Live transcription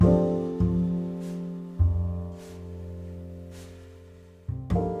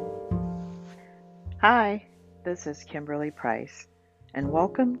Hi, this is Kimberly Price, and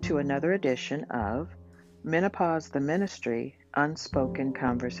welcome to another edition of Menopause the Ministry Unspoken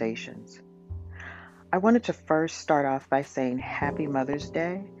Conversations. I wanted to first start off by saying Happy Mother's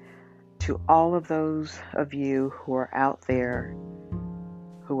Day to all of those of you who are out there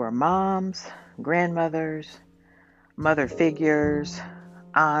who are moms, grandmothers, mother figures,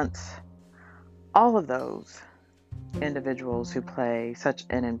 aunts, all of those individuals who play such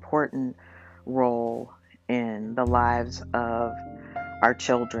an important role in the lives of our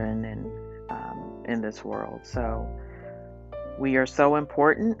children and in this world. So we are so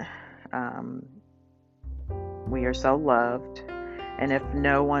important. Um, we are so loved. And if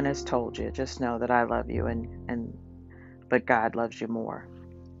no one has told you, just know that I love you and but God loves you more.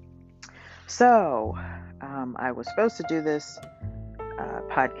 So I was supposed to do this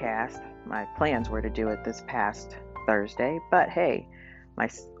podcast. My plans were to do it this past Thursday, but hey, my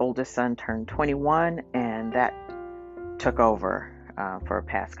oldest son turned 21, and that took over for the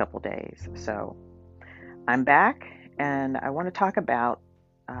past couple days. So I'm back, and I want to talk about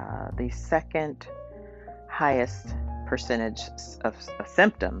the second highest percentage of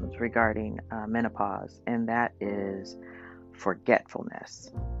symptoms regarding menopause, and that is forgetfulness.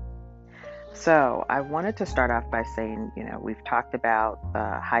 So I wanted to start off by saying, we've talked about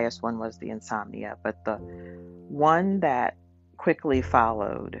the highest one was the insomnia, but the one that quickly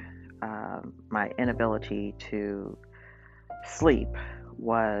followed my inability to sleep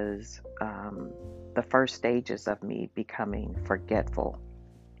was the first stages of me becoming forgetful.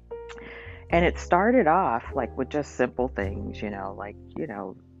 And it started off like with just simple things,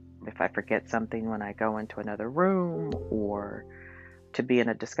 if I forget something when I go into another room or to be in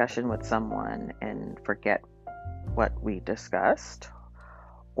a discussion with someone and forget what we discussed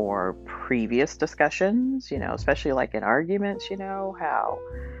or previous discussions, especially like in arguments, how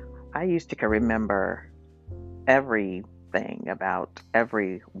I used to remember everything about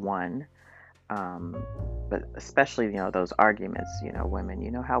everyone. But especially, those arguments,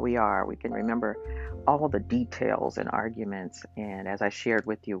 women, how we are. We can remember all the details in arguments. And as I shared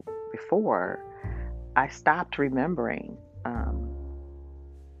with you before, I stopped remembering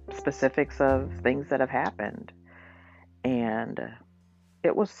specifics of things that have happened. And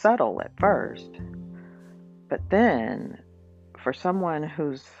it was subtle at first. But then, for someone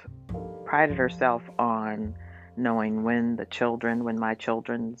who's prided herself on knowing when my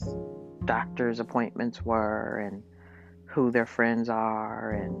children's doctor's appointments were and who their friends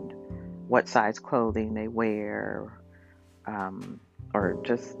are and what size clothing they wear, um, or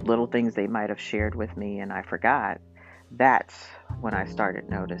just little things they might have shared with me and I forgot, that's when I started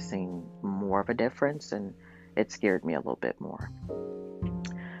noticing more of a difference, and it scared me a little bit more.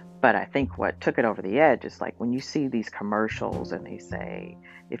 But I think what took it over the edge is like when you see these commercials and they say,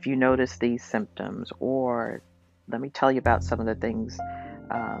 if you notice these symptoms, or let me tell you about some of the things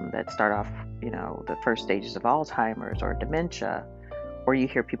that start off, the first stages of Alzheimer's or dementia, or you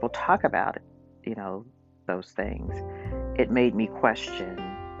hear people talk about it, those things. It made me question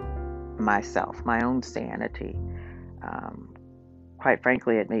myself, my own sanity. Um, Quite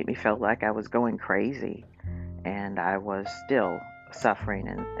frankly, it made me feel like I was going crazy and I was still suffering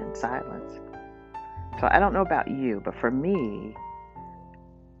in silence. So I don't know about you, but for me,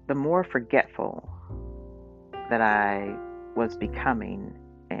 the more forgetful that I was becoming,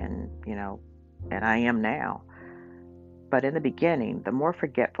 and I am now, but in the beginning, the more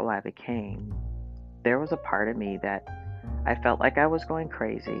forgetful I became, there was a part of me that I felt like I was going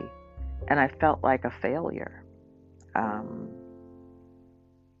crazy and I felt like a failure. Um,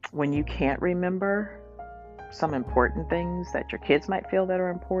 when you can't remember some important things that your kids might feel that are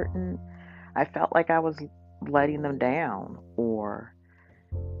important, I felt like I was letting them down. Or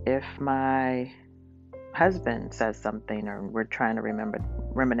if my husband says something or we're trying to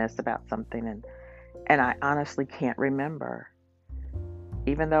reminisce about something, and I honestly can't remember,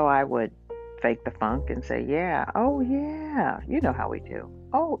 even though I would fake the funk and say, yeah, oh yeah, you know how we do.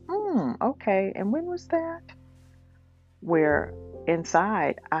 Oh, okay, and when was that? Where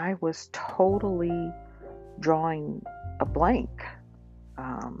inside I was totally drawing a blank.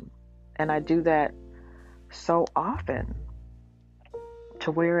 Um, and I do that so often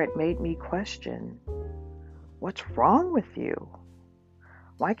to where it made me question, what's wrong with you?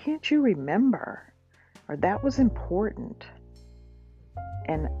 Why can't you remember? Or that was important.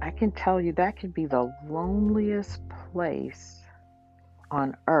 And I can tell you that could be the loneliest place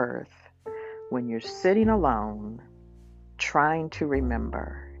on earth when you're sitting alone trying to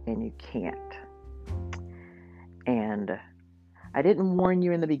remember and you can't. And I didn't warn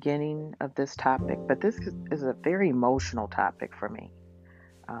you in the beginning of this topic, but this is a very emotional topic for me.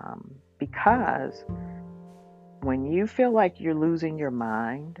 Because when you feel like you're losing your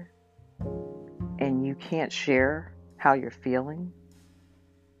mind and you can't share how you're feeling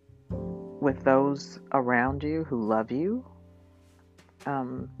with those around you who love you,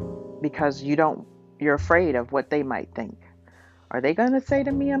 um, because you're afraid of what they might think. Are they going to say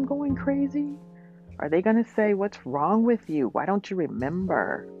to me, I'm going crazy? Are they going to say, what's wrong with you? Why don't you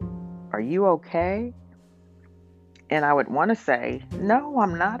remember? Are you okay? And I would want to say, no,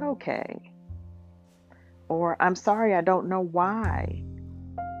 I'm not okay. Or I'm sorry, I don't know why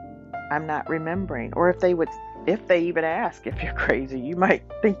I'm not remembering. Or if they even ask if you're crazy, you might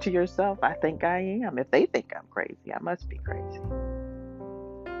think to yourself, I think I am. If they think I'm crazy, I must be crazy.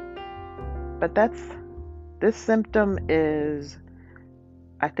 But this symptom is,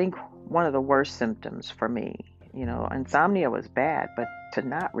 I think, one of the worst symptoms for me. Insomnia was bad, but to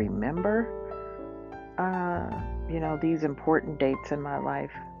not remember, these important dates in my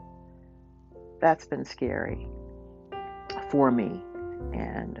life, that's been scary for me.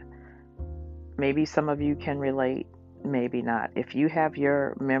 And maybe some of you can relate, maybe not. If you have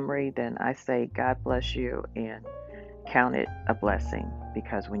your memory, then I say God bless you and count it a blessing,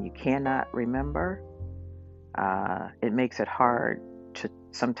 because when you cannot remember, it makes it hard to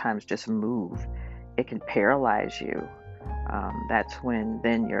sometimes just move. It can paralyze you. That's when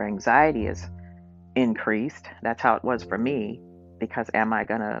then your anxiety is increased. That's how it was for me, because am I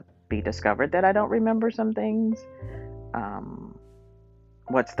going to be discovered that I don't remember some things?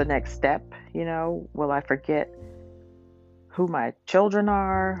 What's the next step? Will I forget who my children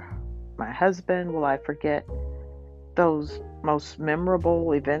are, my husband? Will I forget those most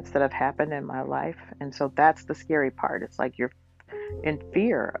memorable events that have happened in my life? And so that's the scary part. It's like you're in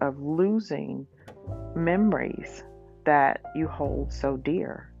fear of losing memories that you hold so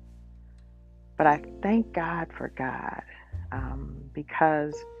dear. But I thank God for God,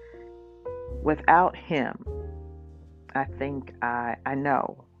 because without Him, I think I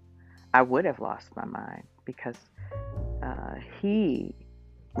know I would have lost my mind, because He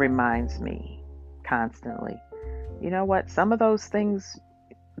reminds me constantly, you know what, some of those things,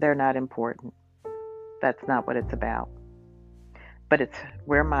 they're not important. That's not what it's about. But it's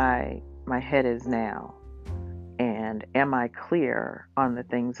where my head is now. And am I clear on the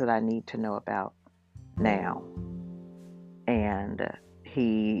things that I need to know about now? And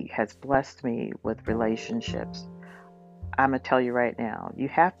He has blessed me with relationships. I'm going to tell you right now, you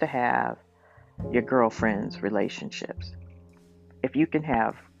have to have your girlfriend's relationships. If you can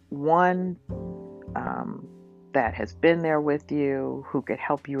have one that has been there with you, who could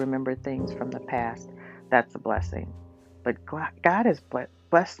help you remember things from the past, that's a blessing. But God has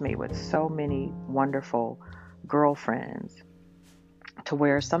blessed me with so many wonderful girlfriends, to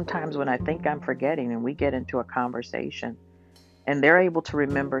where sometimes when I think I'm forgetting and we get into a conversation and they're able to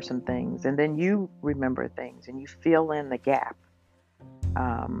remember some things, and then you remember things and you fill in the gap.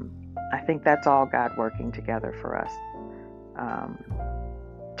 I think that's all God working together for us,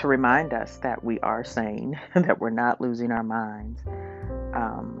 to remind us that we are sane, that we're not losing our minds,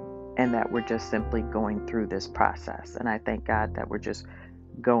 and that we're just simply going through this process. And I thank God that we're just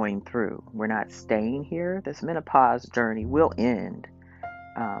going through. We're not staying here. This menopause journey will end.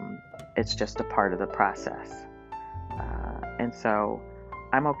 It's just a part of the process. And so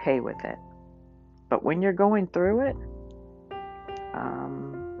I'm okay with it. But when you're going through it,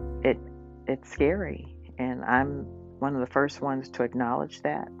 it's scary. And I'm one of the first ones to acknowledge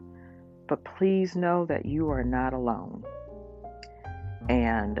that. But please know that you are not alone.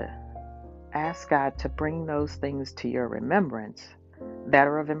 And ask God to bring those things to your remembrance that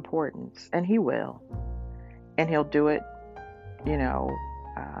are of importance. And He will. And He'll do it,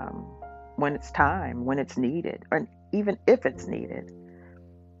 when it's time, when it's needed, or even if it's needed.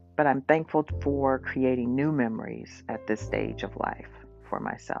 But I'm thankful for creating new memories at this stage of life for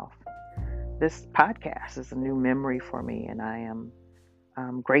myself. This podcast is a new memory for me, and I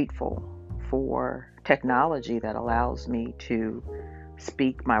am grateful for technology that allows me to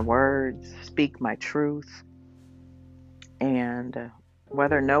speak my words, speak my truth, and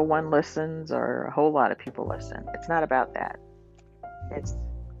whether no one listens or a whole lot of people listen, it's not about that. It's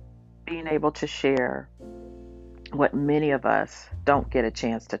being able to share what many of us don't get a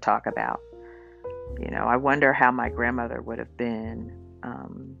chance to talk about. I wonder how my grandmother would have been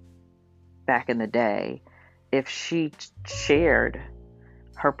back in the day if she shared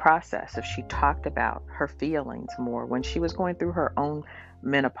her process, if she talked about her feelings more when she was going through her own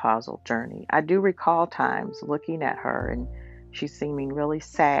menopausal journey. I do recall times looking at her and she's seeming really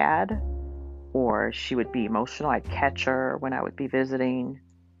sad, or she would be emotional. I'd catch her when I would be visiting,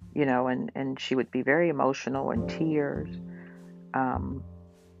 and she would be very emotional and tears.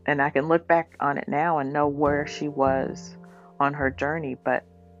 And I can look back on it now and know where she was on her journey, but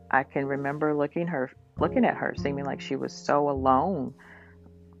I can remember looking at her seeming like she was so alone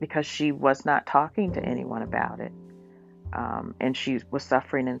because she was not talking to anyone about it. And she was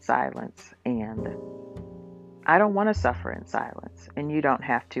suffering in silence. And I don't want to suffer in silence, and you don't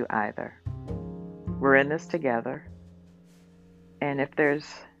have to either. We're in this together. And if there's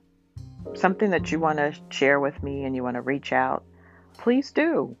something that you want to share with me and you want to reach out, please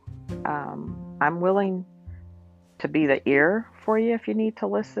do. I'm willing to be the ear for you if you need to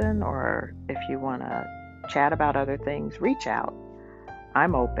listen, or if you want to chat about other things, reach out.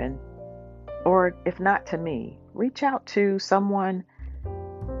 I'm open. Or if not to me, reach out to someone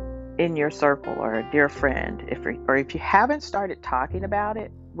in your circle or a dear friend. Or if you haven't started talking about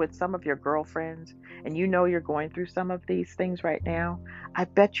it with some of your girlfriends and you know you're going through some of these things right now, I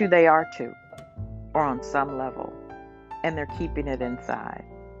bet you they are too, or on some level, and they're keeping it inside.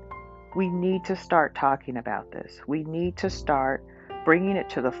 We need to start talking about this. We need to start bringing it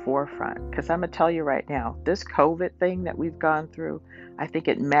to the forefront, because I'm going to tell you right now, this COVID thing that we've gone through, I think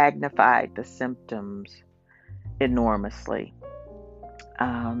it magnified the symptoms enormously.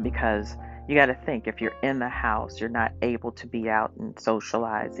 Because you got to think, if you're in the house, you're not able to be out and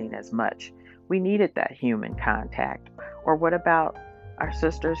socializing as much. We needed that human contact. Or what about our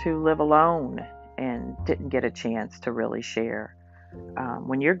sisters who live alone and didn't get a chance to really share?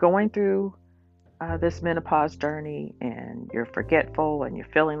 When you're going through this menopause journey and you're forgetful and you're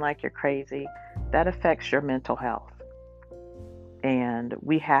feeling like you're crazy, that affects your mental health. And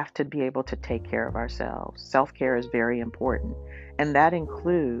we have to be able to take care of ourselves. Self-care is very important, and that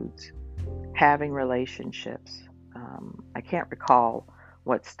includes having relationships. I can't recall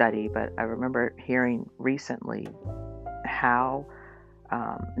what study, but I remember hearing recently how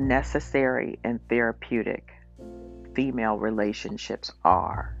necessary and therapeutic female relationships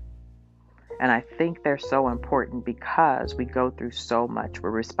are. And I think they're so important because we go through so much. We're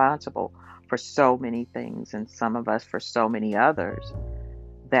responsible for so many things, and some of us for so many others,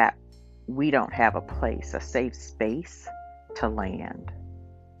 that we don't have a place, a safe space to land.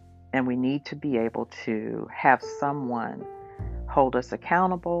 And we need to be able to have someone hold us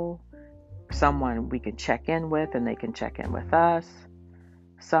accountable, someone we can check in with and they can check in with us,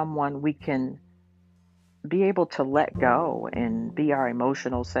 someone we can be able to let go and be our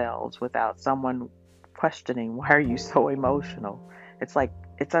emotional selves without someone questioning, why are you so emotional? It's like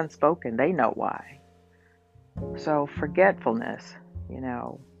it's unspoken. They know why. So forgetfulness, you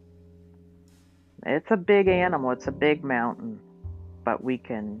know, it's a big animal, it's a big mountain, but we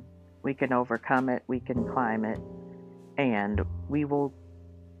can overcome it, we can climb it, and we will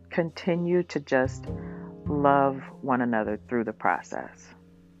continue to just love one another through the process.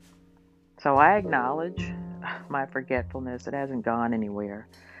 So I acknowledge my forgetfulness. It hasn't gone anywhere.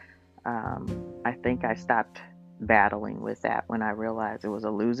 I think I stopped battling with that when I realized it was a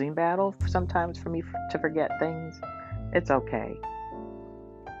losing battle sometimes for me to forget things. It's okay.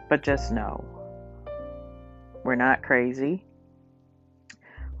 But just know, we're not crazy.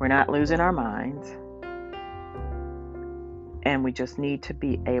 We're not losing our minds. And we just need to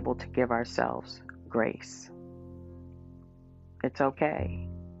be able to give ourselves grace. It's okay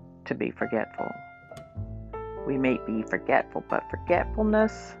to be forgetful. We may be forgetful, but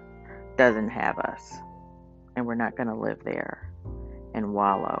forgetfulness doesn't have us. And we're not going to live there and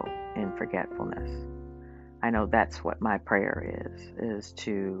wallow in forgetfulness. I know that's what my prayer is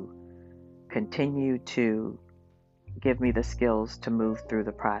to continue to give me the skills to move through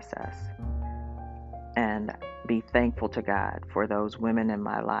the process and be thankful to God for those women in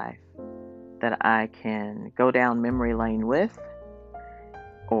my life that I can go down memory lane with,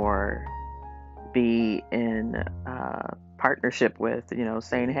 or be in partnership with,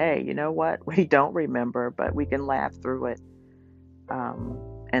 saying, hey, you know what? We don't remember, but we can laugh through it,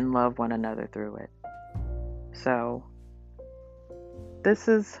 and love one another through it. So this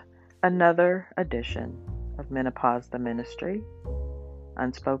is another edition of Menopause the Ministry,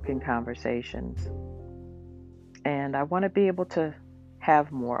 Unspoken Conversations. And I want to be able to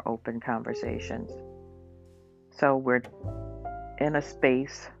have more open conversations. So we're in a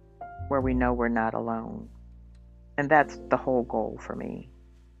space where we know we're not alone. And that's the whole goal for me.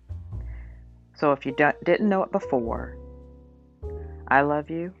 So if you didn't know it before, I love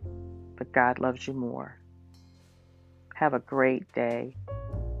you, but God loves you more. Have a great day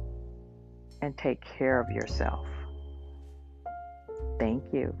and take care of yourself. Thank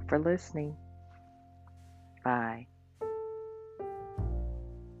you for listening. Bye.